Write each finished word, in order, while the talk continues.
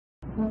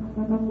The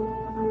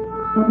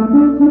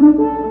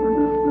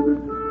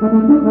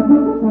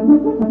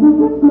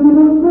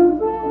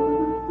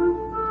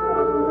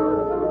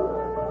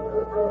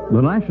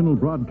National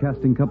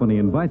Broadcasting Company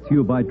invites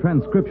you by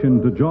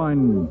transcription to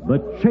join The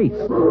Chase.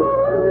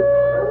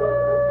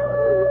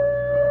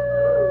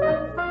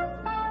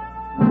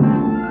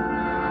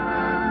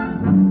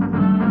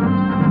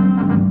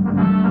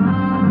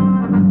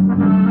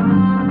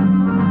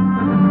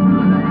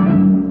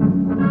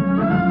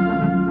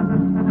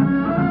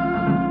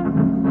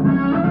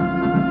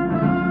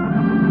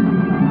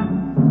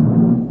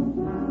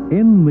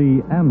 In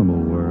the animal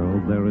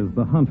world, there is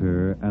the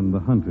hunter and the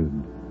hunted.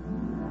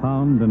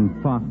 Hound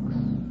and fox,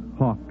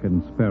 hawk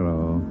and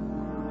sparrow,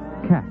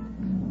 cat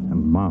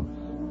and mouse.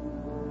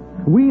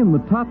 We in the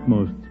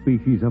topmost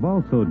species have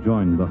also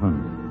joined the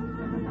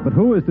hunt. But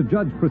who is to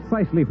judge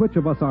precisely which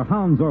of us are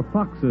hounds or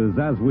foxes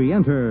as we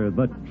enter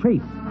the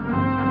chase?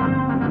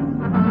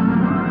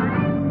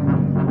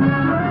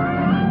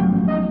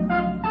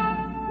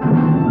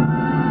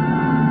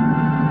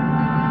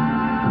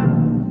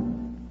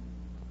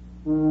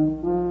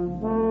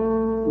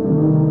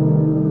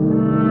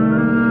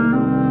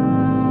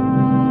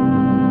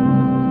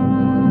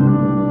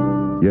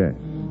 Yes,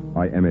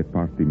 I am a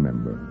party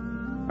member.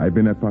 I've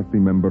been a party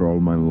member all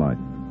my life.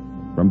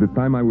 From the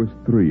time I was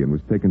 3 and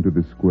was taken to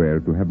the square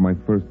to have my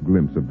first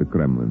glimpse of the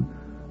Kremlin,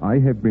 I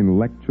have been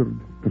lectured,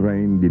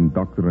 trained,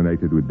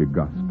 indoctrinated with the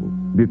gospel.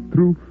 The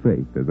true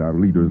faith, as our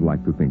leaders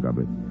like to think of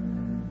it.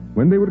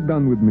 When they were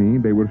done with me,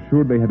 they were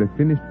sure they had a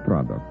finished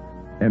product.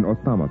 An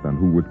automaton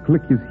who would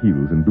click his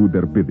heels and do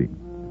their bidding.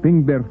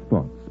 Think their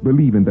thoughts,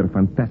 believe in their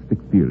fantastic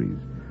theories.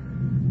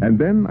 And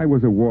then I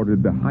was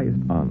awarded the highest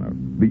honor,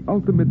 the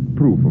ultimate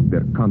proof of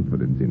their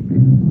confidence in me.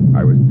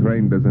 I was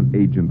trained as an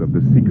agent of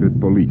the secret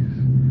police.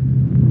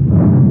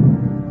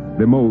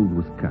 The mold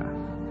was cast,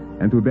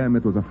 and to them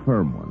it was a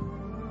firm one.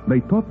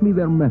 They taught me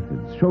their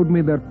methods, showed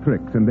me their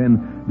tricks, and then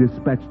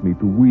dispatched me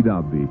to weed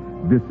out the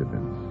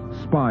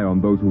dissidents, spy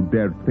on those who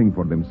dared think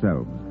for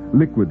themselves,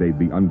 liquidate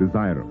the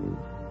undesirables.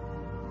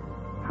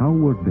 How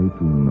were they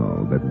to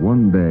know that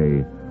one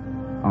day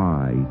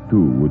I,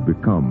 too, would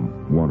become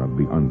one of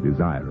the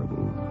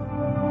undesirables?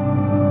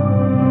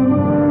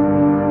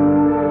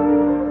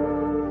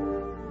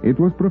 It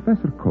was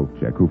Professor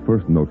Kolchek who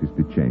first noticed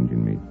the change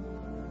in me.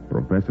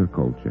 Professor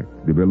Kolchek,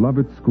 the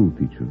beloved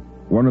schoolteacher,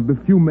 one of the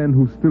few men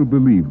who still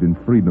believed in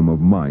freedom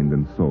of mind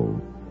and soul.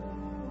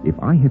 If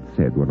I had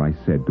said what I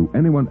said to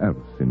anyone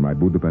else in my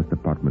Budapest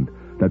apartment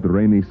that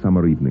rainy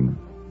summer evening,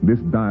 this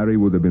diary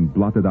would have been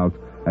blotted out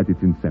at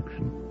its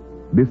inception.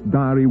 This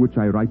diary which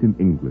I write in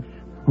English,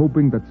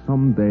 hoping that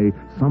someday,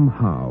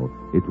 somehow,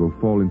 it will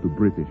fall into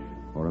British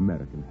or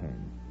American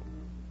hands.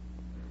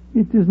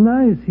 It is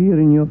nice here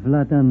in your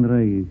flat,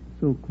 Andre.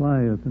 So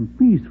quiet and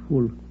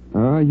peaceful.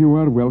 You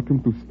are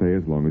welcome to stay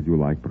as long as you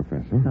like,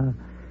 Professor.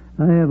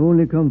 I have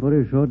only come for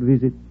a short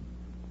visit.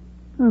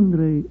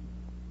 Andre,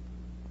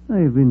 I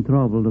have been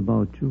troubled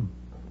about you.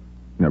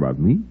 About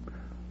me?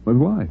 But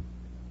why?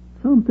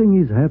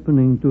 Something is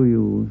happening to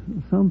you.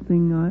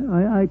 Something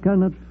I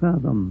cannot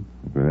fathom.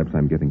 Perhaps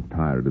I'm getting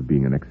tired of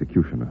being an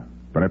executioner.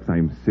 Perhaps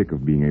I'm sick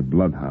of being a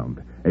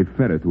bloodhound, a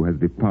ferret who has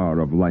the power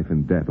of life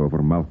and death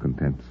over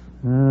malcontents.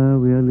 We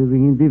are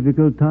living in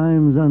difficult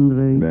times,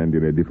 Andre. And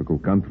in a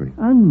difficult country.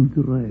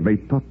 Andre. They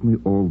taught me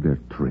all their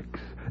tricks,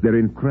 their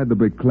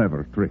incredibly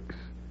clever tricks.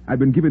 I've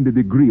been given the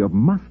degree of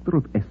master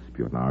of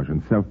espionage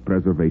and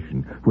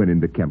self-preservation when in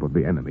the camp of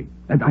the enemy.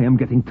 And I am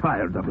getting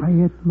tired of it.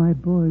 Quiet, my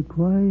boy,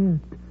 quiet.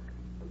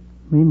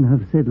 Men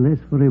have said less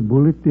for a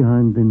bullet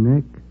behind the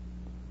neck.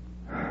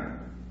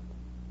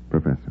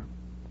 Professor,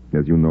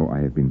 as you know, I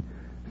have been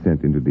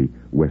sent into the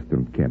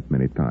Western camp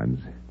many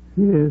times.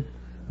 Yes,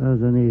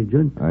 as an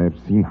agent. I have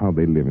seen how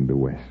they live in the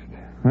West.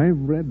 I've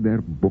read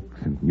their books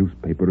and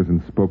newspapers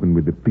and spoken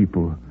with the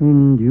people.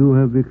 And you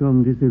have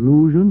become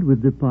disillusioned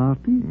with the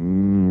party?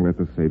 Let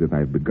us say that I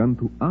have begun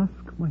to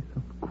ask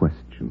myself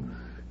questions.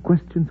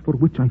 Questions for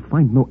which I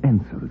find no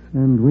answers.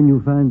 And when you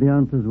find the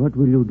answers, what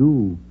will you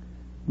do?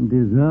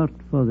 Desert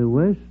for the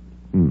West?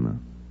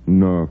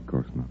 No, of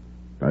course not.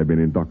 I've been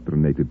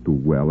indoctrinated too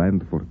well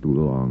and for too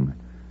long.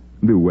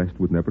 The West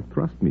would never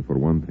trust me, for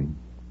one thing.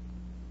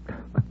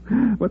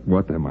 But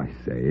what am I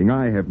saying?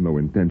 I have no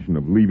intention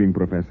of leaving,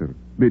 Professor.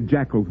 The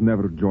jackals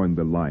never join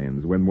the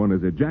lions. When one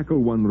is a jackal,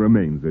 one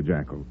remains a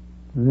jackal.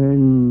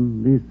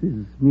 Then this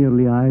is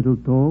merely idle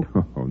talk?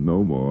 Oh,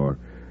 no more.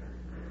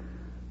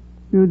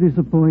 You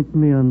disappoint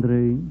me,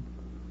 Andre.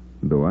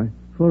 Do I?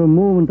 For a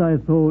moment I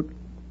thought...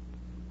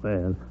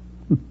 Well,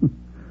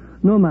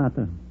 no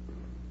matter.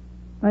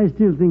 I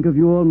still think of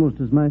you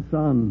almost as my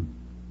son,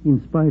 in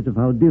spite of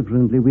how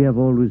differently we have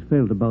always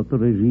felt about the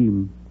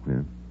regime.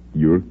 Yeah.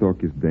 Your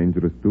talk is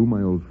dangerous too,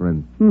 my old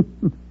friend.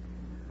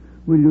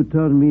 Will you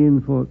turn me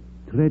in for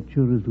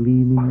treacherous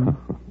leaning?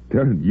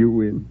 Turn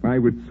you in? I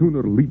would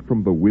sooner leap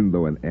from the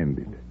window and end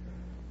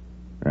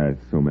it. As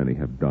so many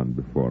have done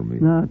before me.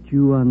 Not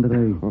you,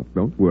 Andre. Oh,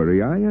 don't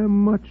worry. I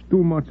am much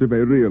too much of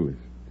a realist.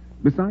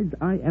 Besides,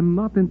 I am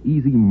not an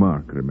easy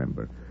mark,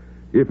 remember.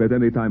 If at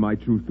any time I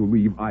choose to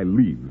leave, I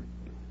leave.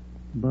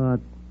 But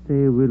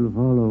they will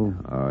follow.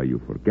 You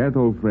forget,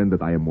 old friend,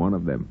 that I am one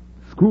of them,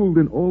 schooled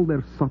in all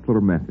their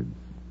subtler methods.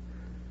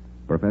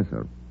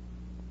 Professor,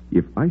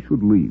 if I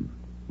should leave,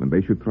 and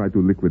they should try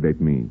to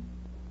liquidate me,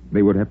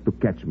 they would have to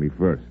catch me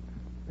first.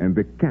 And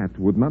the cat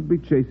would not be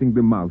chasing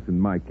the mouse in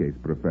my case,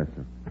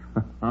 Professor.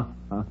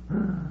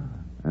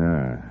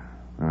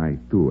 I,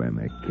 too, am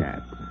a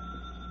cat.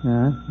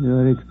 Yeah? You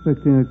are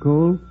expecting a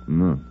call?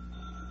 No.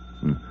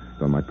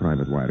 It's on my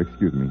private wire.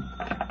 Excuse me.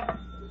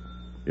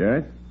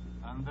 Yes?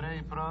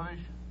 Andrei Provish?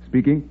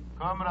 Speaking?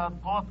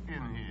 Comrade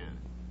Potkin here.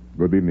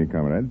 Good evening,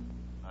 comrade.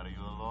 Are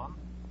you alone?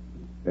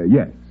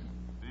 Yes.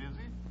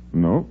 Busy?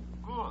 No?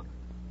 Good.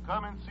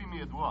 Come and see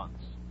me at once.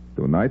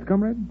 Tonight,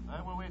 comrade?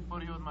 I will wait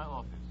for you in my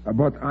office.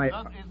 But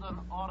That is an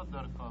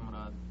order,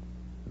 comrade.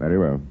 Very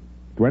well.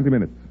 20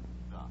 minutes.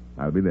 Yeah.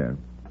 I'll be there.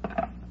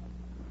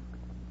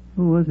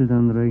 Who was it,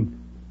 Andrei?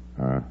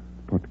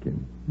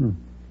 Potkin.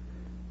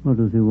 What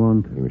does he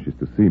want? He wishes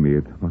to see me.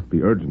 It must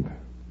be urgent.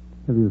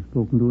 Have you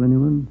spoken to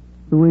anyone?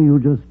 The way you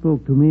just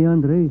spoke to me,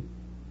 Andrei?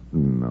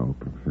 No,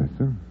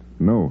 Professor.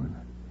 No.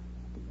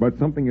 But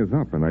something is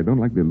up, and I don't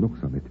like the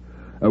looks of it.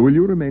 Will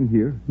you remain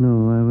here?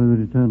 No, I will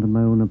return to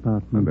my own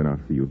apartment. And then I'll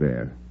see you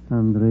there.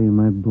 Andrei,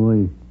 my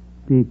boy,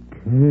 be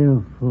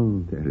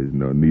careful. There is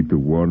no need to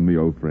warn me,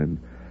 old friend.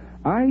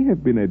 I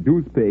have been a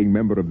dues-paying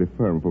member of the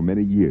firm for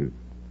many years.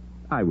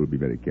 I will be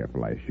very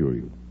careful, I assure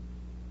you.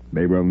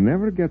 They will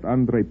never get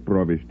Andrei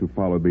Provish to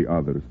follow the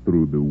others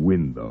through the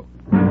window.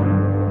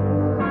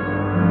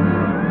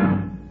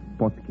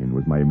 Potkin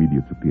was my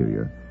immediate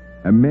superior.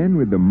 A man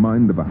with the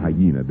mind of a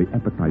hyena, the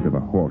appetite of a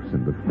horse,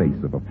 and the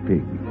face of a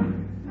pig.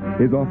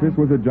 His office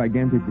was a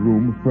gigantic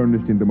room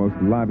furnished in the most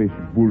lavish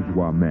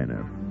bourgeois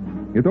manner.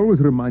 It always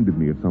reminded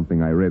me of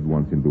something I read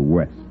once in the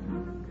West.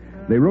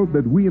 They wrote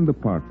that we in the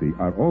party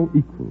are all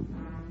equals,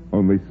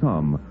 only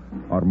some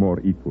are more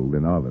equal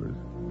than others.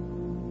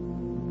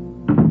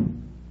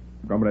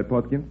 Comrade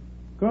Potkin?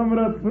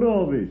 Comrade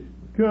Provish,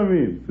 come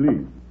in,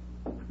 please.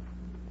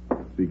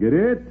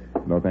 Cigarette?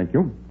 No, thank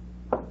you.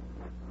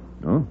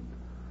 No?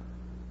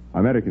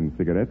 American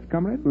cigarettes,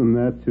 comrade?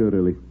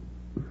 Naturally.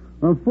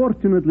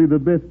 Unfortunately, the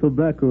best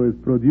tobacco is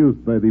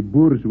produced by the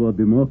bourgeois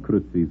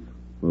democracies,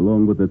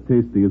 along with the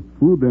tastiest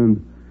food and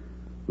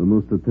the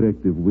most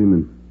attractive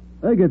women.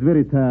 I get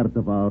very tired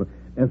of our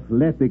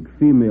athletic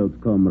females,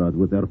 comrade,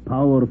 with their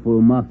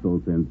powerful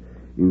muscles and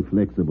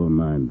inflexible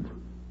minds.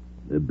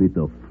 A bit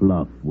of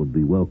fluff would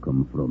be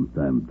welcome from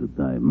time to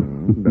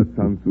time. That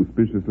sounds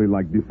suspiciously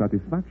like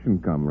dissatisfaction,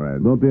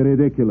 comrade. Don't be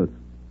ridiculous.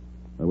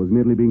 I was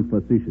merely being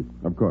facetious.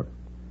 Of course.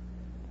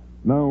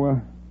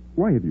 Now,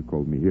 why have you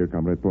called me here,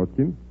 Comrade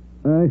Potkin?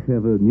 I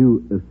have a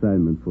new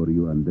assignment for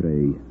you,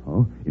 Andrei.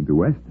 Oh, in the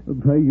West?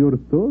 By your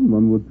tone,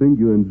 one would think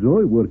you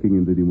enjoy working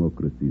in the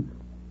democracies.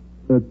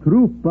 A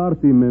true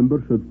party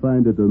member should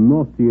find it a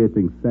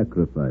nauseating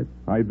sacrifice.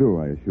 I do,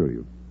 I assure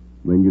you.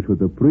 Then you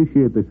should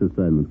appreciate this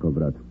assignment,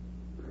 comrade.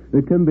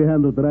 It can be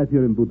handled right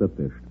here in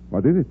Budapest.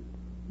 What is it?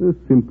 A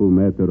simple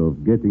matter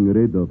of getting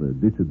rid of a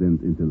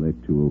dissident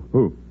intellectual.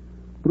 Who?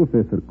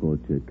 Professor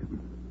Kolchek.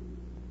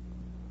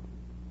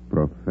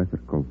 Professor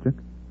Kolchek?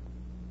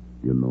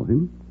 You know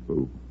him?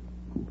 Oh.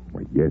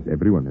 Why, yes,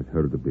 everyone has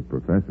heard of the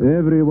professor.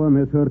 Everyone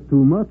has heard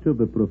too much of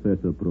the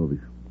Professor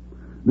Provish.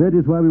 That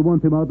is why we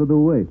want him out of the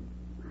way.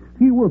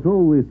 He was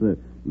always a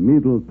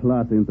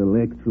middle-class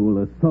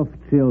intellectual, a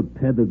soft-shelled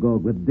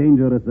pedagogue with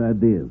dangerous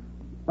ideas.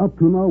 Up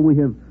to now, we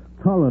have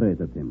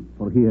tolerated him,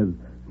 for he has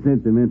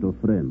sentimental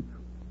friends.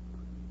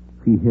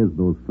 He has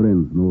those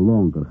friends no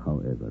longer,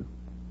 however,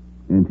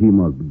 and he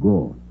must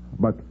go.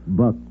 But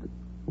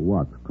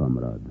What,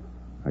 comrade?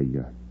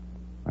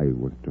 I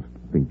was just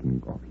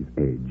thinking of his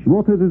age.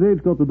 What has his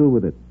age got to do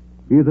with it?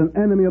 He is an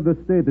enemy of the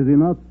state, is he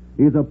not?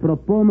 He is a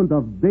proponent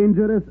of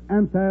dangerous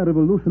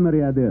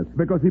anti-revolutionary ideas.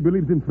 Because he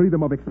believes in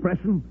freedom of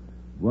expression?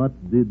 What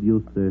did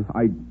you say?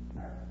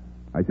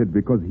 I said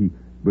because he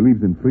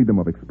believes in freedom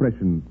of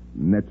expression,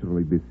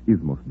 naturally this is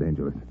most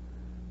dangerous.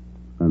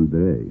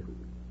 Andrei,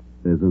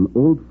 as an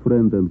old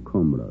friend and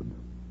comrade,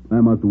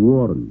 I must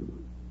warn you.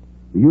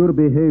 Your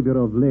behavior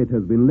of late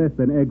has been less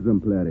than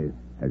exemplary.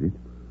 Has it?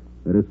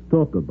 There is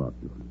talk about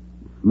you.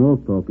 Small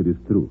talk, it is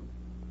true.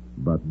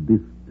 But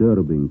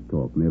disturbing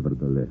talk,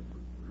 nevertheless.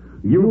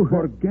 You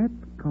forget,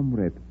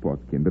 Comrade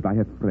Potkin, that I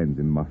have friends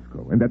in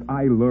Moscow, and that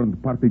I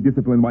learned party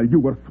discipline while you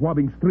were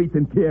swabbing streets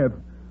in Kiev.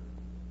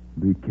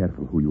 Be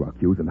careful who you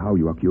accuse and how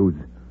you accuse.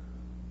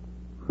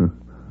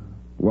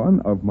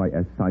 One of my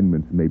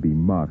assignments may be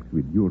marked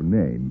with your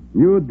name.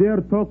 You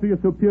dare talk to your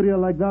superior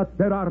like that?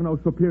 There are no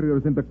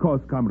superiors in the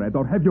cause, comrade,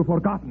 or have you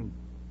forgotten?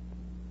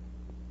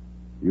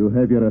 You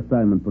have your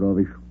assignment,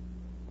 Provish.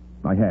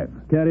 I have.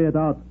 Carry it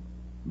out.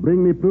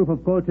 Bring me proof of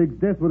Kolchek's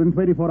death within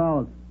 24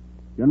 hours.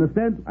 You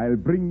understand? I'll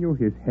bring you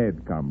his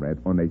head, comrade,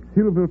 on a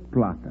silver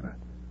platter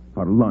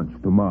for lunch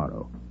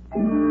tomorrow.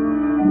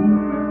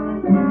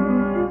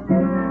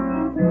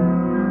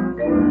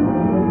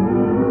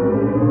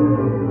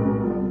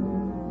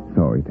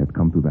 So it had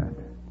come to that.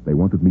 They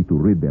wanted me to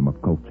rid them of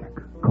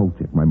Kolchek.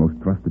 Kolchek, my most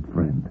trusted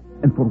friend.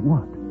 And for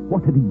what?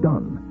 What had he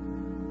done?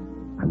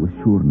 I was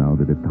sure now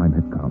that the time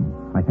had come.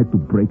 I had to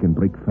break and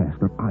break fast,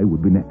 or I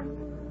would be next.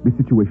 This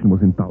situation was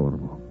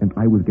intolerable, and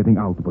I was getting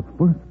out. But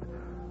first,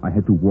 I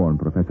had to warn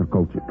Professor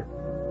Kolchek.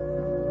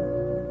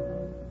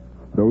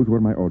 Those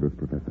were my orders,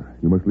 Professor.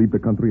 You must leave the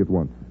country at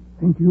once.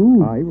 And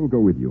you? I will go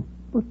with you.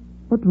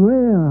 But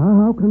where?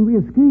 How can we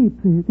escape?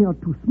 They are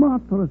too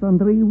smart for us,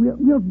 Andre. We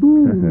are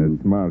doomed.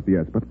 Smart,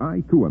 yes, but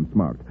I, too, am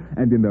smart.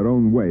 And in their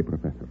own way,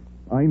 Professor.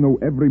 I know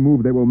every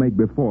move they will make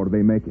before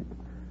they make it.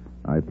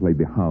 I played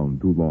the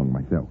hound too long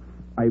myself.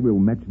 I will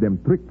match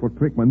them trick for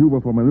trick, maneuver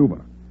for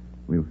maneuver.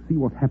 We'll see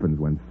what happens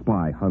when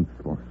spy hunts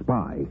for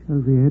spy. Shall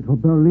we head for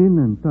Berlin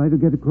and try to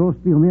get across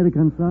the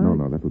American side?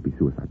 No, that would be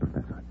suicide,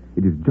 Professor.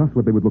 It is just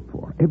what they would look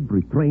for.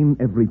 Every train,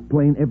 every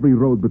plane, every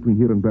road between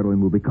here and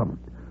Berlin will be covered.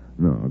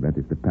 No, that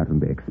is the pattern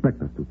they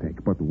expect us to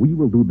take, but we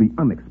will do the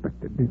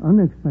unexpected. The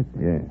unexpected?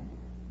 Yes.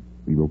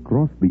 We will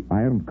cross the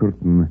Iron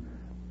Curtain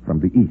from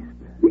the east.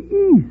 The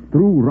east?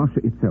 Through Russia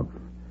itself.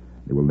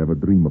 They will never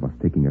dream of us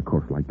taking a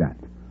course like that.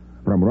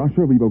 From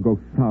Russia, we will go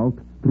south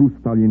through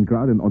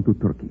Stalingrad and onto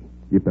Turkey.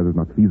 If that is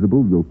not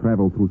feasible, we'll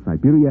travel through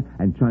Siberia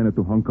and China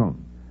to Hong Kong.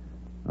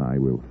 I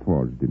will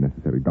forge the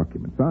necessary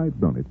documents. I've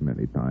done it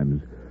many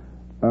times.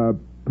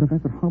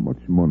 Professor, how much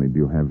money do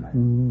you have?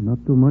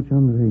 Not too much,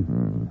 Andre.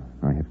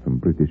 I have some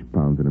British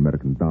pounds and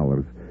American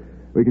dollars.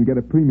 We can get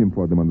a premium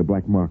for them on the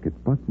black market,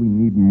 but we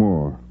need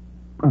more.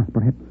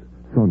 Perhaps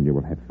Sonia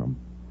will have some.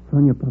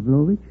 Sonia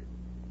Pavlovich?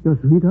 Your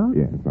sweetheart?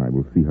 Yes, I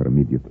will see her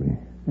immediately.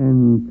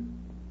 And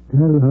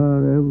tell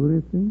her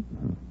everything?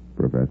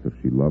 Professor,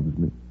 she loves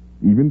me.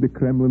 Even the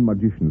Kremlin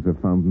magicians have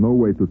found no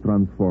way to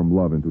transform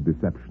love into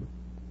deception.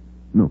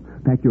 No,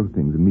 pack your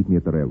things and meet me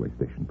at the railway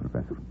station,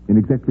 Professor. In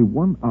exactly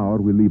 1 hour,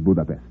 we'll leave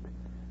Budapest.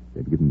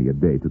 They've given me a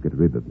day to get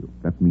rid of you.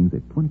 That means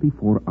a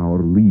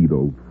 24-hour lead,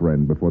 old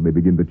friend, before they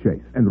begin the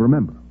chase. And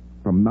remember,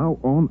 from now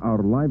on,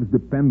 our lives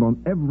depend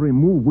on every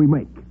move we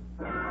make.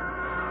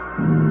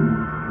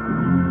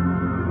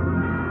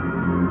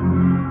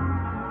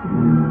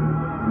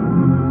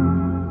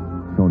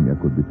 Sonia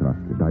could be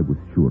trusted. I was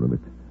sure of it.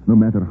 No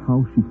matter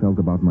how she felt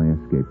about my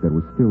escape, there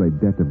was still a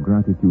debt of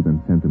gratitude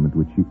and sentiment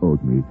which she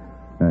owed me,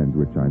 and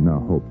which I now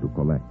hope to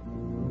collect.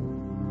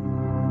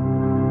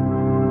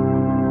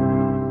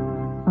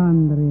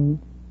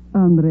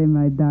 Andre,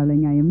 my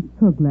darling, I am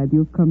so glad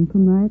you've come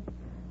tonight.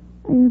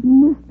 I have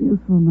missed you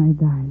so, my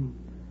darling.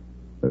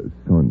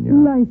 Sonia.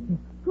 Life is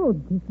so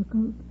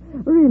difficult.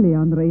 Really,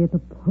 Andre, it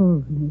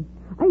appalls me.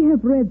 I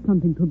have read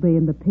something today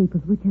in the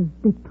papers which has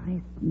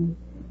depressed me.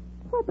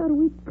 What are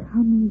we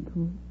coming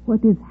to?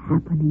 What is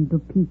happening to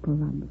people,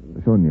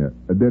 Andre? Sonia,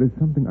 there is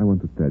something I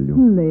want to tell you.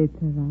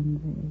 Later,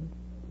 Andre.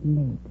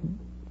 Later.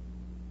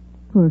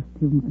 First,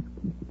 you must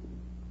kiss me.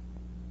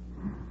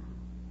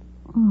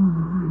 Oh,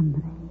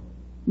 Andre.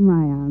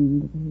 My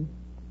Andre.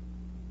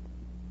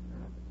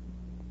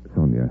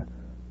 Sonia,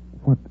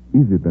 what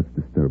is it that's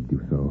disturbed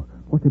you so?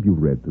 What have you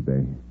read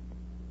today?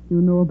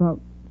 You know about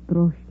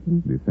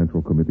Droshkin? The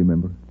Central Committee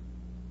member?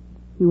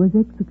 He was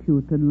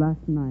executed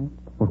last night.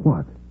 For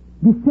what?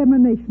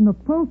 Dissemination of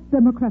false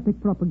democratic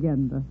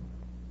propaganda.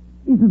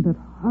 Isn't it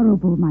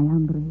horrible, my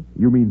Andre?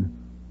 You mean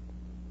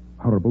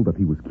horrible that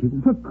he was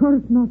killed? Of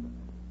course not.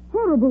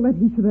 Horrible that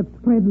he should have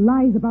spread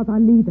lies about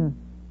our leader.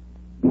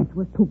 That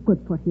was too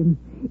good for him.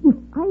 If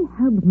I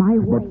held my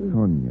way... But,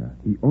 Sonia,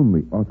 he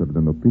only uttered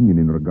an opinion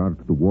in regard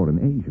to the war in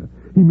Asia.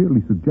 He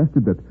merely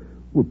suggested that,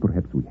 well,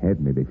 perhaps we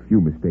had made a few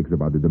mistakes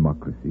about the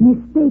democracy.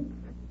 Mistakes?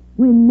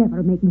 We'll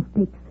never make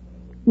mistakes.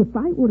 If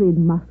I were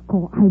in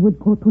Moscow, I would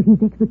go to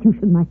his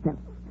execution myself.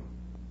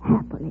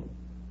 Happily.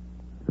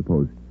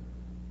 Suppose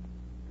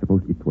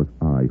it was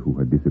I who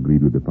had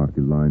disagreed with the party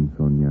line,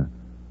 Sonia.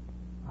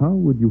 How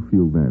would you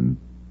feel then?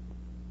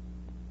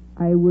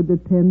 I would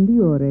attend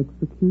your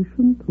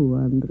execution too,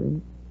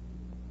 Andre.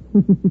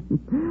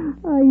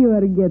 You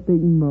are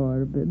getting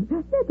morbid.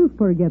 Let us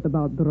forget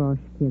about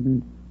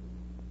Droshkin.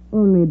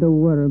 Only the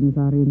worms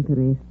are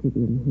interested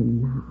in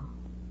him now.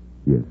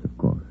 Yes, of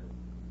course.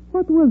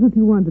 What was it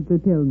you wanted to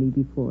tell me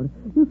before?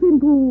 You seem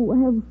to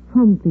have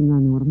something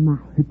on your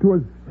mind. It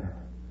was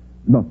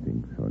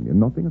nothing, Sonia.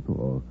 Nothing at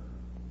all.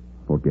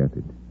 Forget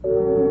it.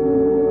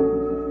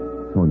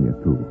 Sonia,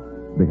 too.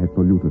 They had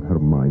polluted her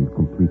mind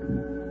completely.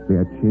 They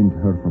had changed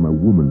her from a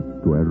woman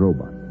to a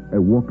robot,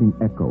 a walking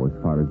echo as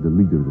far as the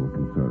leaders were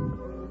concerned.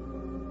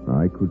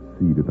 I could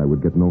see that I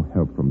would get no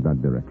help from that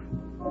direction.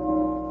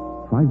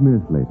 5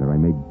 minutes later, I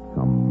made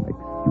some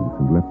excuse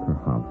and left her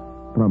house,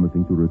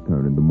 promising to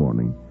return in the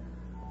morning.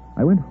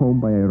 I went home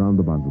by a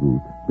roundabout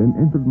route, then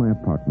entered my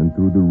apartment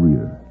through the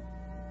rear.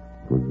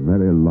 It was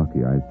very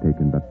lucky I had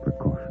taken that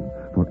precaution,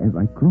 for as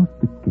I crossed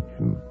the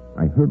kitchen,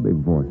 I heard a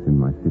voice in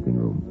my sitting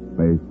room,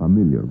 a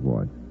familiar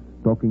voice,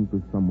 talking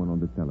to someone on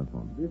the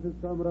telephone. This is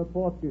Comrade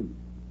Potkin.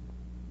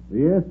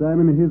 Yes,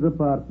 I'm in his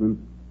apartment.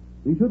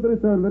 He should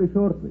return very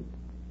shortly.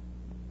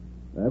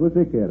 I will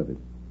take care of it.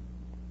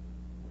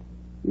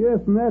 Yes,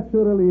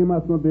 naturally, he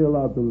must not be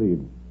allowed to leave.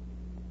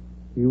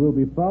 He will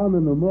be found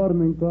in the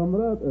morning,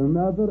 comrade,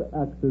 another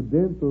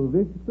accidental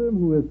victim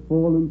who has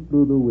fallen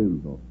through the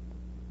window.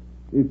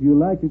 If you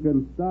like, you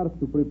can start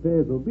to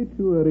prepare the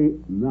obituary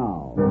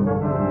now.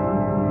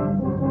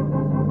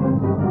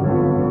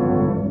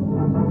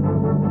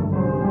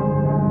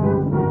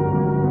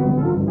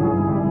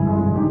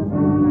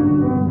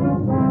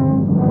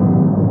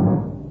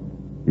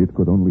 It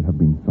could only have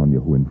been Sonia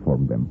who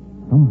informed them.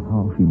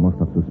 Somehow she must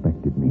have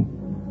suspected me.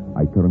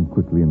 I turned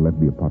quickly and left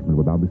the apartment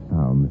without a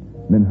sound,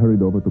 then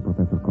hurried over to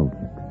Professor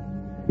Kolchek.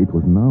 It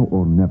was now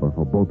or never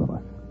for both of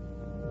us.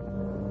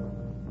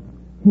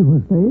 He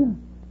was there?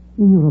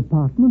 In your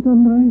apartment,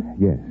 Andrei?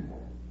 Yes.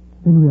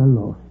 Then we are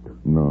lost.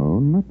 No,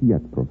 not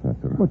yet,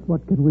 Professor. But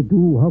what can we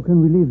do? How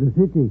can we leave the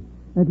city?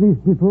 At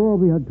least before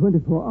we had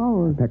 24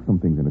 hours. Pack some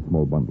things in a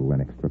small bundle,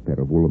 an extra pair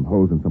of woolen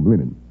hose and some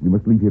linen. We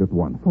must leave here at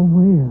once. For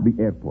where? The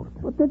airport.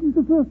 But that is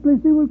the first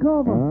place they will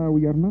cover.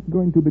 We are not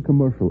going to the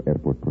commercial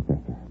airport,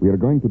 Professor. We are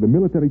going to the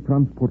military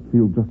transport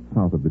field just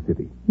south of the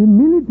city. The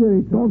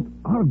military... Don't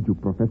argue,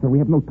 Professor. We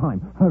have no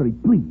time. Hurry,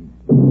 please.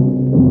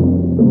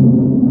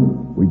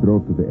 We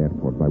drove to the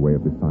airport by way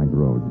of the side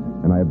roads,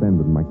 and I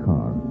abandoned my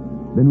car.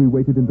 Then we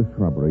waited in the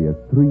shrubbery as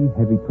 3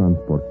 heavy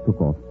transports took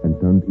off and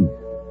turned east.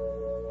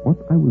 What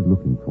I was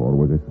looking for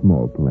was a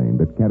small plane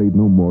that carried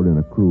no more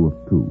than a crew of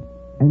 2.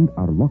 And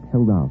our luck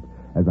held out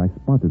as I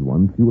spotted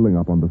one fueling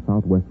up on the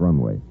southwest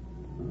runway.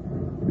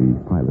 The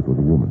pilot was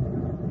a woman.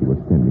 She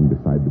was standing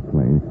beside the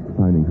plane,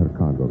 signing her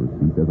cargo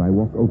receipt as I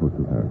walked over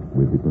to her,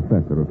 with the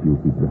professor a few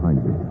feet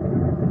behind me.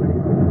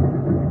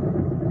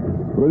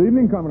 Good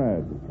evening,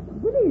 comrades.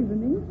 Good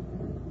evening.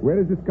 Where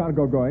is this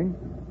cargo going?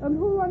 And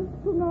who wants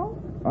to know?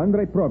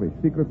 Andrei Provish,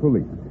 secret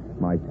police.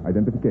 My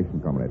identification,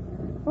 comrade.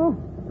 Oh,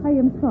 I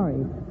am sorry.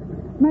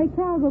 My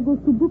cargo goes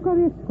to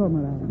Bucharest,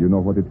 comrade. You know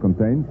what it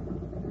contains?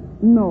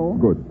 No.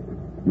 Good.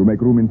 You make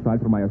room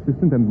inside for my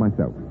assistant and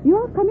myself. You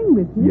are coming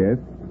with me? Yes?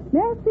 May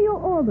I see your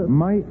orders?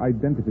 My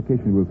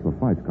identification will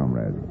suffice,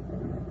 comrade.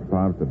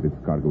 Part of this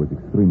cargo is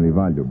extremely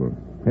valuable.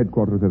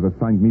 Headquarters has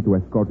assigned me to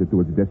escort it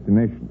to its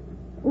destination.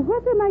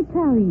 What am I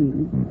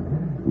carrying?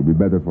 It will be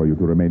better for you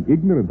to remain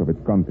ignorant of its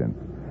contents.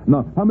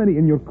 Now, how many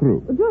in your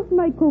crew? Just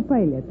my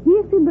co-pilot. He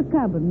is in the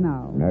cabin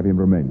now. Have him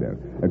remain there.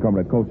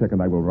 Comrade Kolchek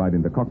and I will ride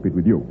in the cockpit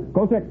with you.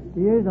 Kolchek!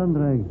 Yes,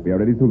 Andrei. We are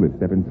ready to lift.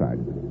 Step inside.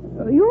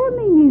 Your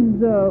name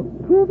is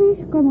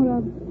Provish,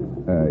 comrade?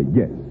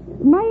 Yes.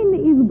 Mine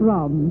is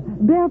Braun.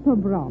 Bertha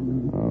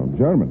Braun.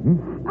 German,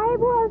 I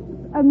was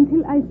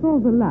until I saw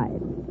the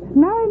light.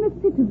 Now I'm a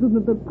citizen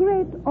of the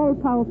great,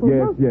 all-powerful...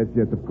 Yes,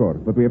 of course.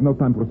 But we have no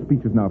time for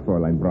speeches now,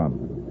 Fräulein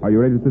Braun. Are you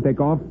ready to take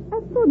off?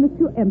 As soon as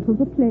you enter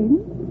the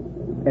plane.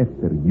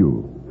 After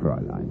you,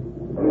 Fräulein.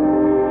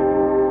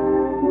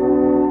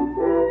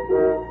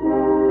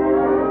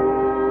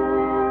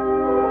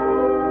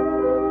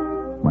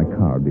 My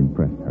card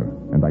impressed her,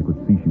 and I could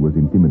see she was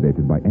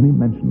intimidated by any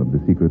mention of the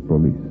secret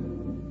police.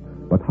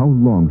 But how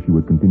long she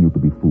would continue to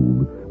be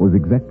fooled was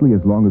exactly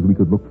as long as we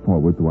could look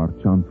forward to our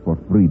chance for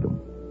freedom.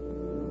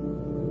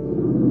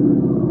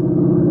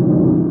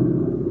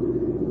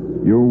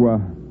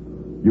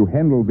 You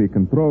handle the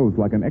controls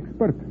like an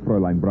expert,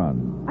 Fräulein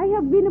Braun. I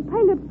have been a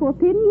pilot for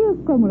 10 years,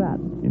 comrade.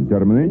 In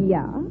Germany?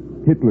 Yeah.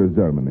 Hitler's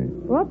Germany.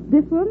 What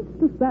difference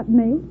does that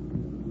make?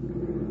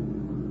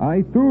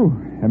 I, too,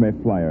 am a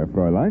flyer,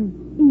 Fräulein.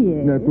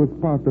 Yes. That was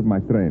part of my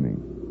training.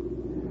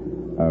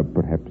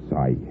 Perhaps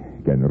I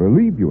can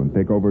relieve you and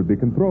take over the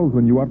controls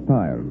when you are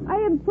tired.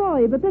 I am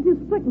sorry, but that is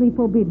strictly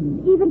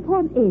forbidden, even for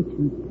an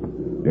agent.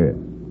 Yes,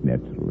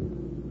 naturally.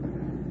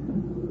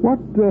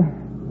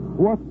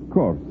 What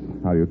course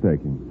are you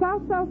taking?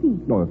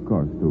 South-southeast. Oh, of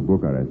course, to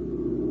Bucharest.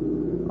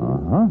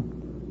 Uh-huh.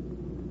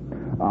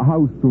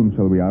 How soon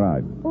shall we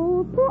arrive?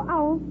 Oh, 2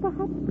 hours,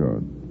 perhaps.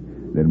 Good.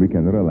 Then we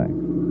can relax.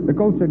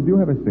 Kolchek, do you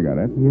have a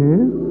cigarette? Yes.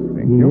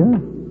 Thank you.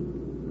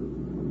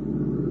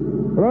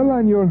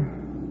 Fräulein, your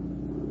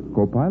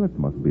co-pilot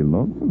must be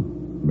lonesome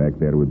back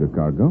there with the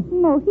cargo.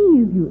 No, he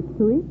is used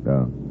to it.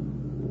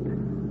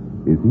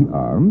 Is he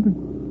armed?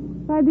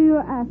 Why do you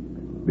ask?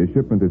 This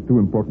shipment is too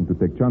important to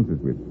take chances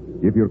with.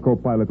 If your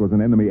co-pilot was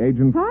an enemy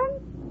agent...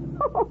 Hans?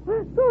 Oh,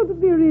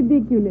 don't be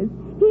ridiculous.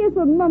 He is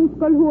a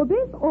numbskull who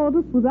obeys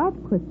orders without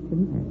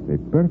question. A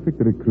perfect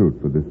recruit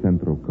for the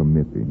Central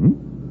Committee,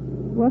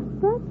 Was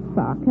that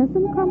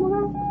sarcasm,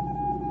 comrade?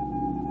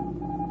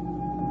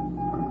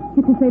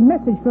 It is a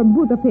message from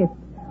Budapest.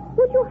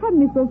 Would you hand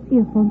me those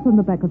earphones on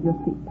the back of your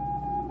seat?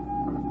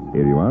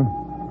 Here you are.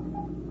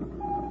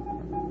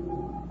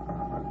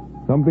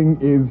 Something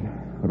is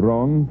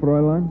wrong,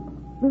 Fräulein?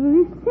 The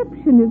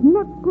reception is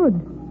not good.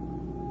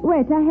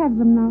 Wait, I have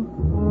them now.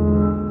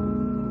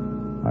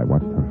 I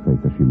watched her face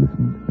as she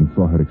listened and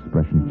saw her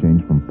expression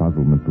change from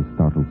puzzlement to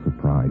startled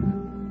surprise.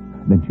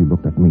 Then she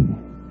looked at me,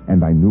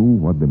 and I knew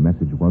what the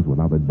message was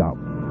without a doubt.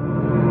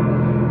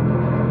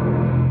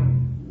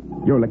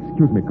 You'll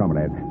excuse me,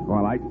 comrade,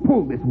 while I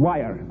pull this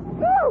wire.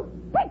 No!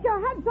 Take your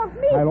hands off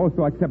me! I'll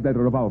also accept that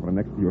revolver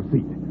next to your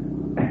seat.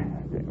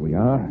 There we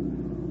are.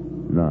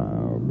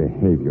 Now,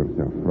 behave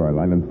yourself,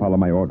 Fräulein, and follow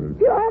my orders.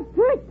 You have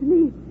tricked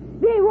me.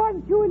 They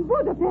want you in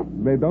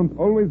Budapest. They don't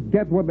always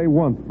get what they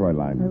want,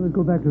 Fräulein. I will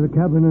go back to the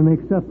cabin and make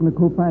certain the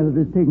co-pilot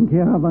is taken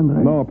care of,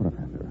 Andre. No,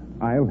 Professor.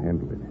 I'll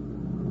handle it.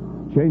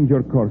 Change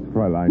your course,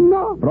 Fräulein.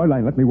 No.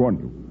 Fräulein, let me warn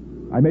you.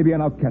 I may be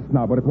an outcast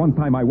now, but at one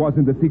time I was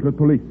in the secret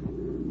police.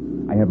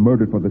 I have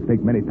murdered for the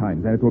state many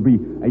times, and it will be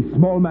a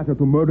small matter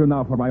to murder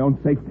now for my own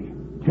safety.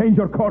 Change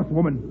your course,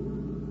 woman.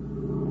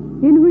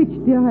 In which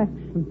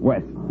direction?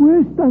 West.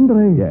 West,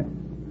 Andre? Yes.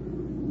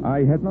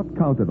 I had not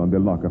counted on the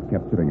luck of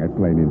capturing a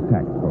plane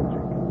intact,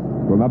 Kolchek.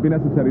 It will not be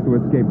necessary to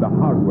escape the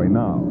hard way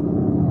now.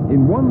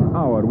 In 1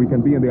 hour, we can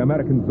be in the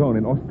American zone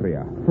in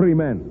Austria. Free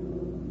men.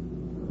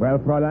 Well,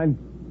 Fräulein?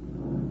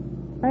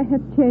 I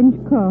have changed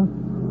course,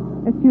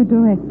 as you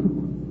directed.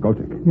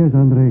 Kolchek. Yes,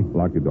 Andre.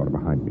 Lock the door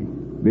behind me.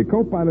 The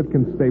co-pilot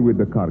can stay with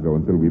the cargo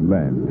until we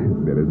land.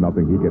 There is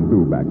nothing he can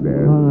do back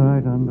there. All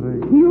right, Andre.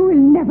 You will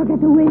never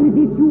get away with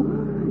it.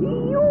 You...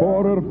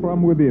 Order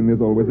from within is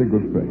always a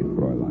good phrase,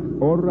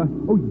 Fräulein. Or,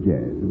 oh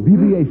yes,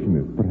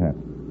 deviationist, perhaps.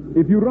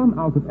 If you run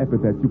out of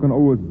epithets, you can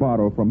always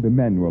borrow from the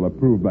manual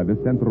approved by the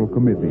Central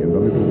Committee in the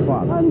Little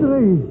Fog.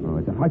 Andre! Oh,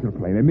 it's a fighter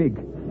plane, a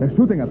MiG. They're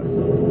shooting at us.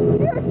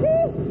 You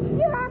see?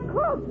 You are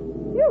caught.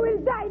 You will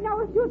die now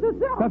if you do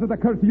so. Does it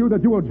occur to you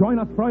that you will join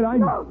us, Fräulein?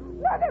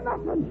 No, they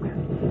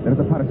mustn't. There's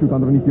a parachute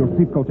underneath your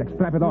seat, Kolchek.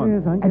 Strap it on.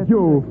 Yes, I'm And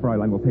you,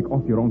 Fräulein, will take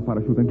off your own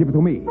parachute and give it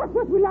to me. But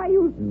what will I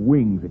use?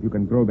 Wings, if you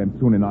can grow them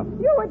soon enough.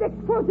 You would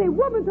expose a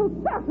woman to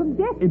certain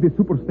death. In the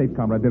superstate,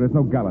 comrade, there is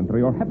no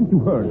gallantry, or haven't you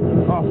heard?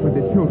 Off with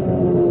the chute.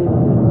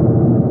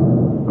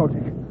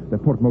 Kolchek, the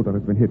port motor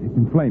has been hit. It's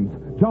in flames.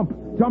 Jump,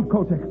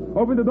 Kolchek.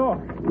 Open the door.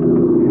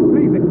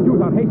 Please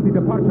excuse our hasty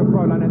departure,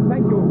 Fräulein, and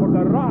thank you for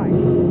the ride.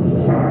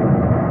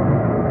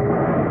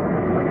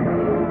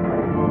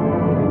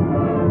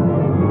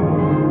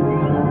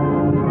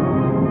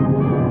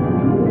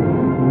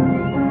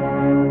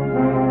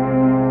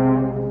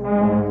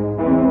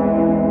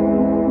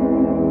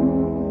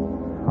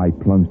 I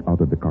plunged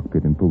out of the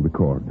cockpit and pulled the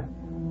cord.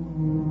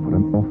 For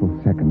an awful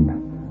second,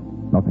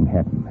 nothing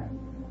happened.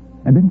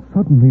 And then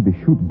suddenly the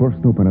chute burst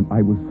open and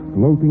I was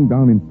floating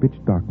down in pitch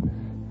darkness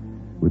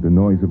with the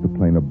noise of the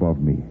plane above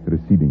me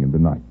receding in the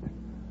night.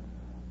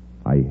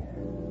 I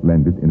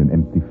landed in an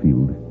empty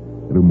field,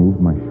 removed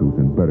my chute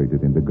and buried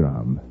it in the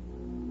ground.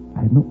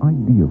 I had no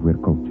idea where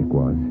Kolchek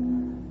was,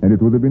 and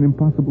it would have been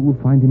impossible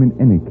to find him in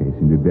any case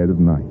in the dead of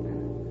night.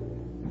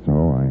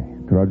 So I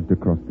trudged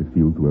across the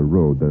field to a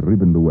road that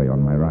ribboned the way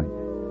on my right.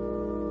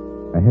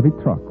 A heavy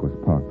truck was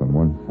parked on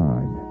one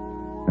side,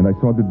 and I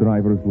saw the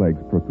driver's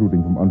legs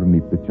protruding from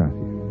underneath the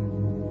chassis.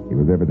 He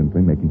was evidently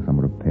making some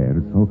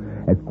repairs, so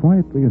as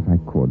quietly as I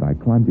could, I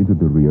climbed into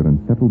the rear and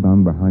settled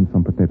down behind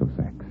some potato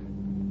sacks.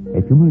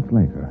 A few minutes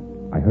later,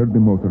 I heard the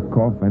motor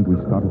cough and we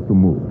started to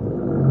move.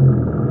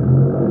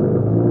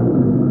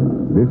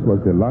 This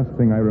was the last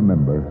thing I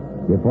remember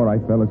before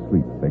I fell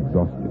asleep,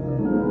 exhausted.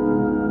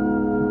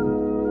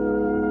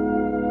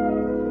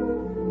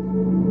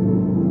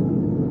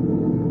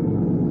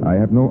 I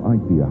have no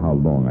idea how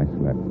long I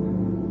slept,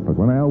 but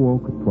when I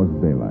awoke, it was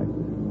daylight.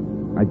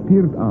 I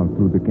peered out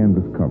through the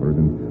canvas covers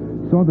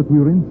and saw that we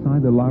were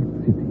inside a large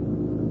city.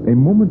 A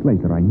moment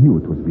later, I knew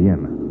it was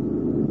Vienna.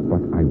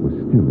 But I was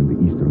still in the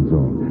eastern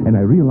zone, and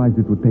I realized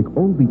it would take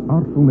all the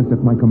artfulness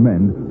at my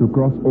command to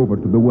cross over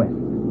to the west.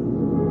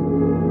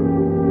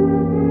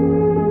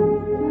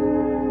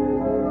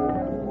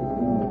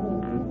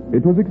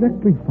 It was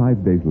exactly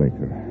 5 days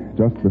later,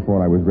 just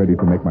before I was ready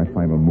to make my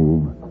final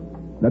move,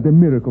 that a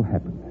miracle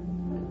happened.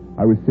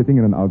 I was sitting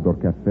in an outdoor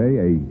cafe,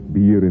 a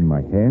beer in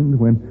my hand,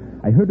 when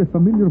I heard a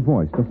familiar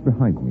voice just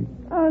behind me.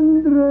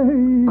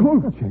 Andre!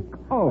 Kolchek!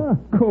 Oh,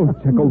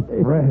 Kolchek, old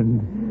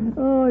friend.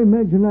 Oh,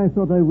 imagine I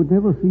thought I would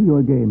never see you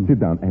again. Sit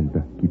down and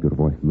keep your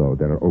voice low.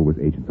 There are always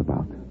agents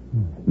about.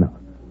 Now,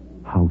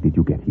 how did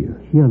you get here?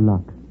 Sheer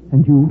luck.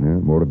 And you?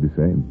 Yeah, more of the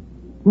same.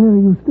 Where are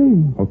you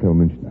staying? Hotel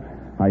Münchner.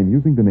 I'm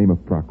using the name of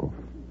Prakov.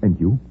 And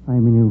you?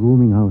 I'm in a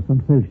rooming house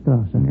on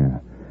Feldstrasse. Yeah.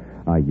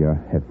 I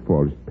have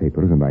forged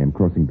papers and I am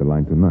crossing the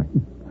line tonight.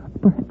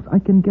 Perhaps I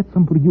can get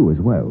some for you as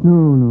well.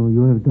 No,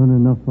 you have done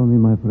enough for me,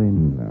 my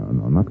friend.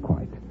 No, not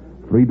quite.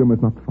 Freedom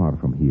is not far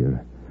from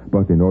here.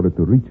 But in order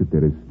to reach it,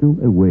 there is still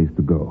a ways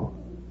to go.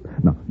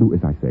 Now, do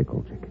as I say,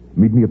 Kolchek.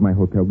 Meet me at my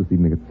hotel this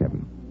evening at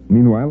 7.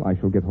 Meanwhile, I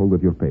shall get hold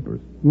of your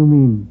papers. You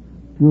mean,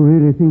 you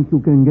really think you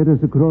can get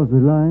us across the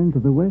line to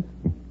the west?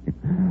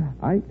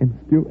 I am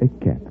still a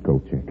cat,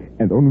 Kolchek,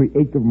 and only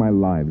 8 of my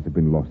lives have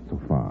been lost so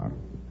far.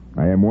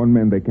 I am one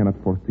man they cannot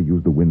force to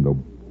use the window.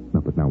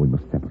 No, but now we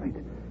must separate.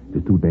 It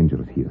is too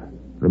dangerous here.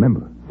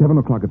 Remember, 7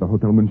 o'clock at the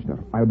Hotel Münchner.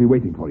 I'll be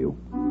waiting for you.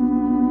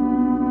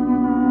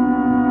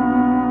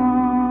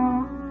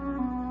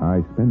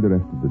 I spent the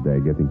rest of the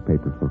day getting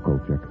papers for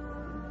Kolchek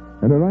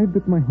and arrived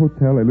at my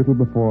hotel a little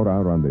before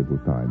our rendezvous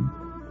time.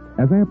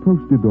 As I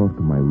approached the door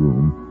to my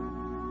room,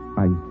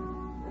 I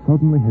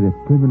suddenly had a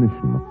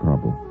premonition of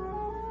trouble.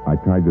 I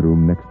tried the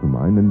room next to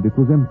mine, and it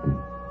was empty.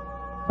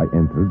 I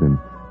entered and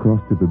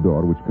crossed to the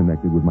door which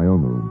connected with my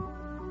own room.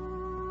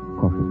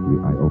 Cautiously,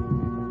 I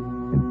opened it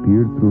and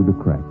peered through the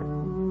crack.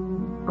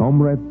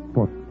 Comrade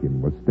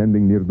Potkin was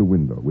standing near the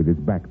window with his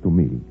back to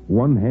me,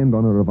 one hand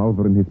on a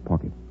revolver in his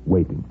pocket,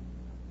 waiting.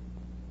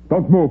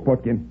 Don't move,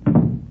 Potkin.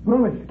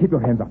 Promise. Keep your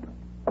hands up.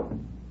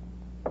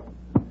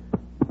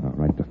 All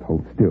right, just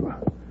hold still.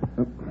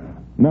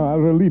 Now, I'll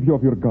relieve you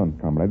of your gun,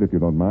 comrade, if you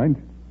don't mind.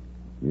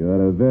 You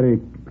are a very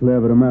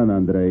clever man,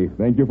 Andrei.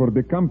 Thank you for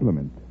the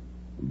compliment.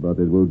 But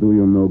it will do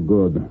you no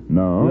good.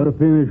 No? You're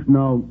finished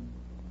now.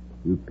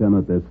 You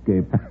cannot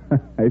escape.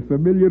 A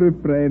familiar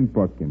refrain,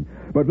 Potkin.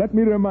 But let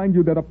me remind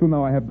you that up to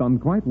now I have done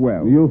quite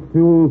well. You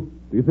fool.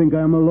 Do you think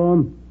I am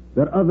alone?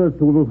 There are others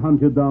who will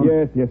hunt you down.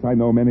 Yes, I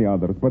know many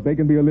others, but they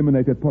can be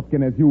eliminated,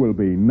 Potkin, as you will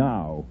be,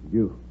 now.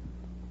 You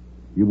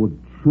would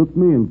shoot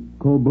me in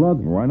cold blood?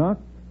 Why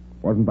not?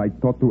 Wasn't I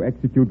taught to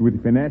execute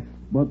with finesse?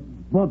 But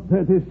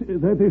that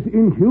is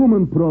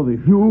inhuman,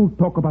 Provis. You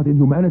talk about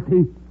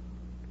inhumanity?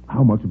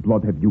 How much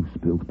blood have you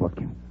spilled,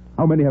 Potkin?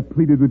 How many have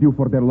pleaded with you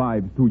for their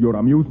lives to your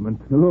amusement?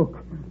 Look,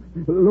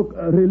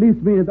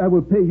 release me and I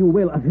will pay you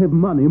well. I have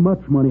money,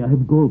 much money. I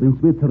have gold in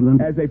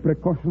Switzerland. As a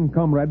precaution,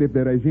 comrade, if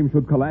the regime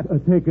should collapse...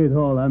 Take it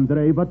all,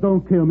 Andrei, but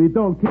don't kill me.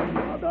 Don't kill me.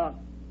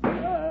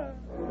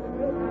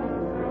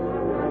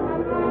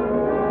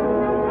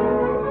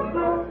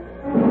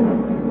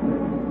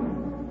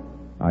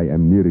 I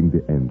am nearing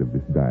the end of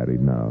this diary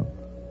now.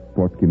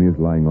 Potkin is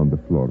lying on the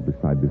floor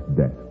beside this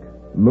desk,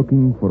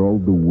 looking for all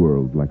the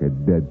world like a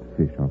dead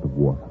fish out of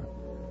water.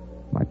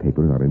 My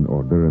papers are in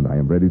order, and I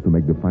am ready to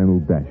make the final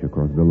dash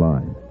across the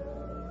line.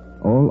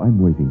 All I'm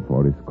waiting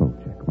for is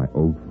Kolchek, my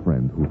old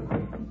friend who...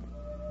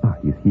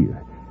 he's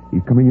here.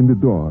 He's coming in the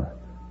door.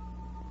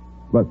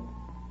 But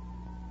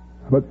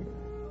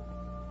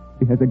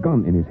he has a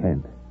gun in his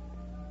hand.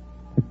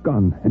 A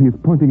gun, and he's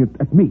pointing it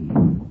at me.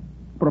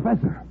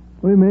 Professor!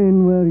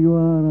 Remain where you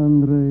are,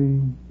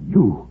 Andrei.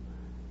 You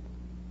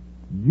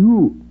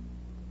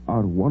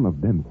are one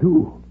of them,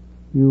 too.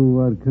 You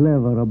are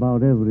clever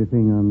about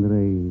everything,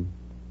 Andrei.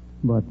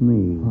 But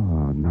me.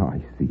 Now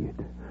I see it.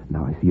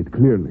 Now I see it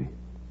clearly.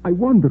 I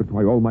wondered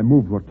why all my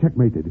moves were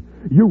checkmated.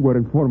 You were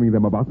informing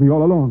them about me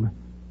all along.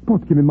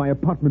 Potkin in my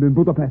apartment in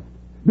Budapest.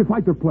 The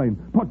fighter plane.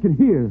 Potkin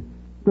here.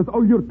 That's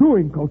all you're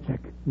doing, Kolchek.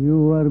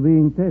 You are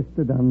being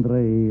tested,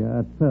 Andrei,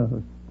 at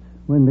first,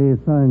 when they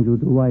assigned you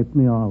to wipe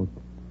me out.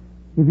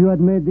 If you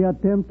had made the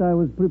attempt, I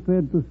was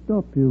prepared to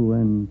stop you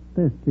and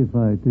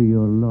testify to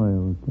your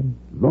loyalty.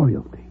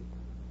 Loyalty?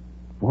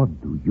 What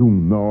do you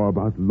know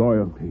about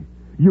loyalty?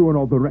 You and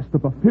all the rest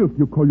of the filth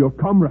you call your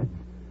comrades.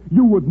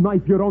 You would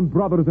knife your own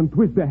brothers and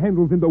twist the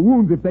handles in the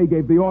wounds if they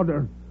gave the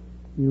order.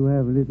 You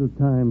have little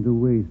time to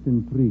waste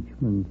in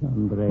preachments,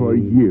 Andrei. For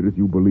years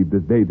you believed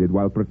as they did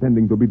while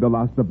pretending to be the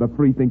last of the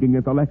free-thinking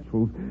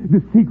intellectuals,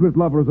 the secret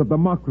lovers of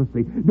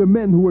democracy, the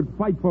men who would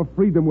fight for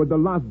freedom with the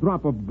last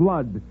drop of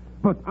blood.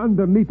 But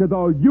underneath it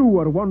all, you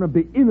were one of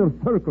the inner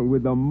circle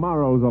with the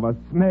morals of a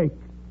snake.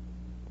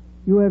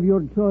 You have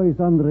your choice,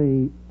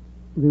 Andrei.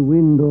 The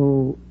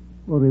window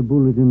or a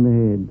bullet in the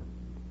head.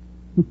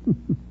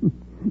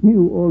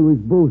 You always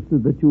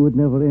boasted that you would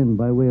never end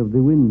by way of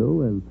the window.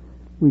 Well,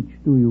 which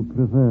do you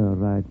prefer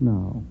right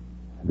now?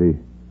 The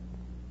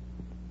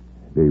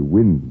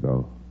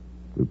window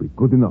will be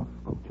good enough,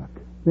 Kolchek.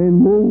 Then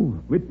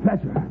move. With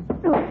pleasure.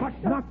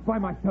 But not by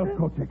myself,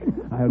 Kolchek.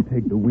 I'll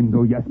take the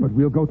window, yes, but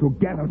we'll go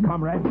together,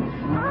 comrades.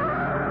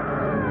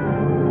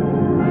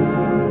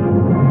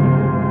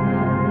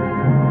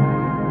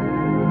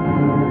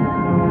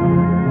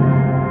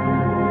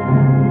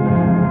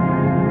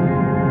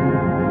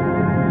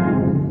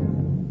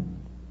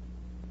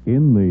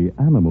 In the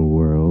animal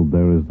world,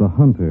 there is the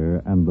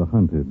hunter and the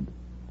hunted.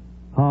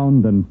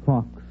 Hound and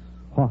fox,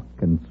 hawk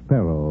and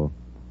sparrow,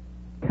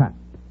 cat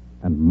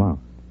and mouse.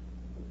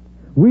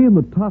 We in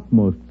the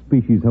topmost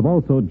species have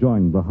also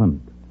joined the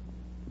hunt.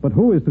 But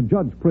who is to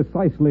judge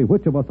precisely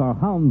which of us are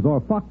hounds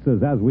or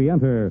foxes as we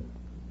enter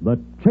the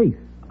chase?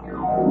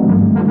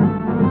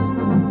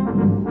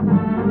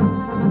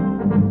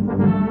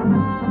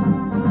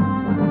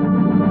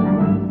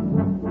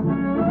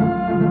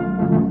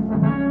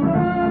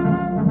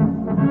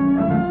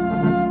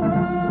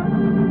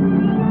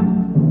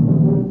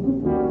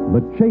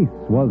 The Chase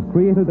was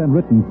created and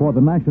written for the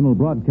National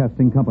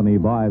Broadcasting Company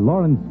by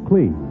Lawrence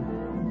Clee.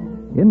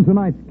 In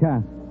tonight's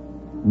cast,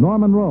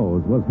 Norman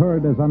Rose was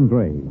heard as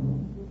Andre.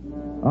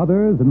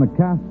 Others in the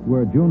cast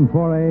were June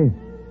Foray,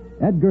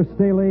 Edgar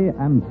Staley,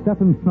 and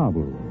Stephen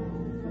Schnabel.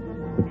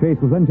 The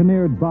Chase was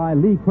engineered by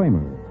Lee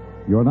Kramer,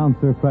 your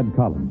announcer, Fred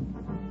Collins.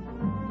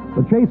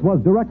 The Chase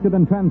was directed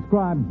and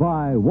transcribed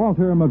by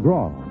Walter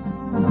McGraw.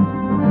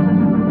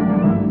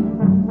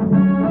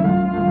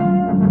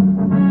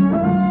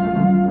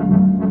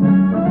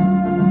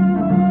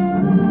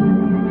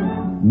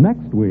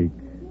 Next week,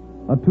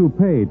 a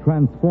toupee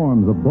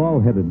transforms a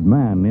bald-headed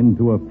man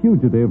into a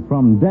fugitive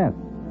from death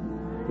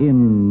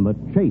in The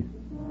Chase.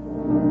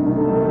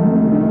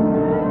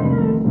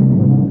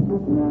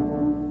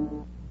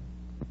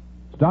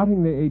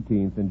 Starting the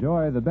 18th,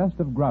 enjoy the best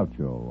of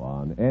Groucho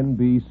on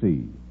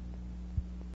NBC.